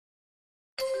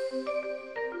The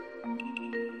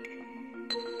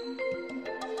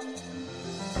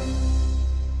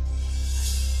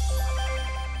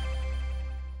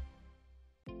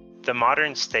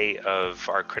modern state of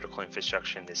our critical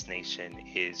infrastructure in this nation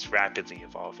is rapidly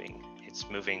evolving. It's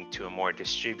moving to a more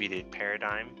distributed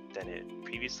paradigm than it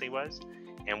previously was.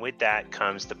 And with that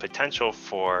comes the potential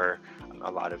for a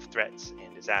lot of threats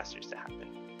and disasters to happen.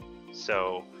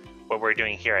 So what we're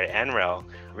doing here at NREL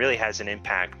really has an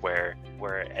impact where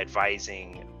we're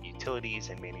advising utilities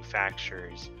and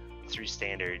manufacturers through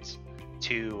standards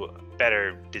to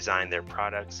better design their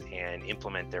products and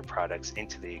implement their products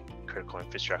into the critical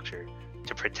infrastructure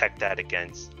to protect that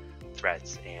against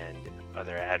threats and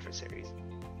other adversaries.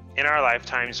 In our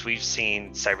lifetimes, we've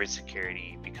seen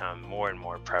cybersecurity become more and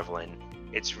more prevalent.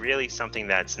 It's really something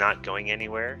that's not going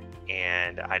anywhere,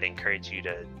 and I'd encourage you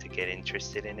to get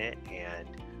interested in it and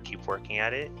keep working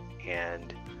at it,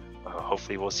 and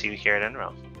hopefully we'll see you here at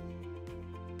NREL.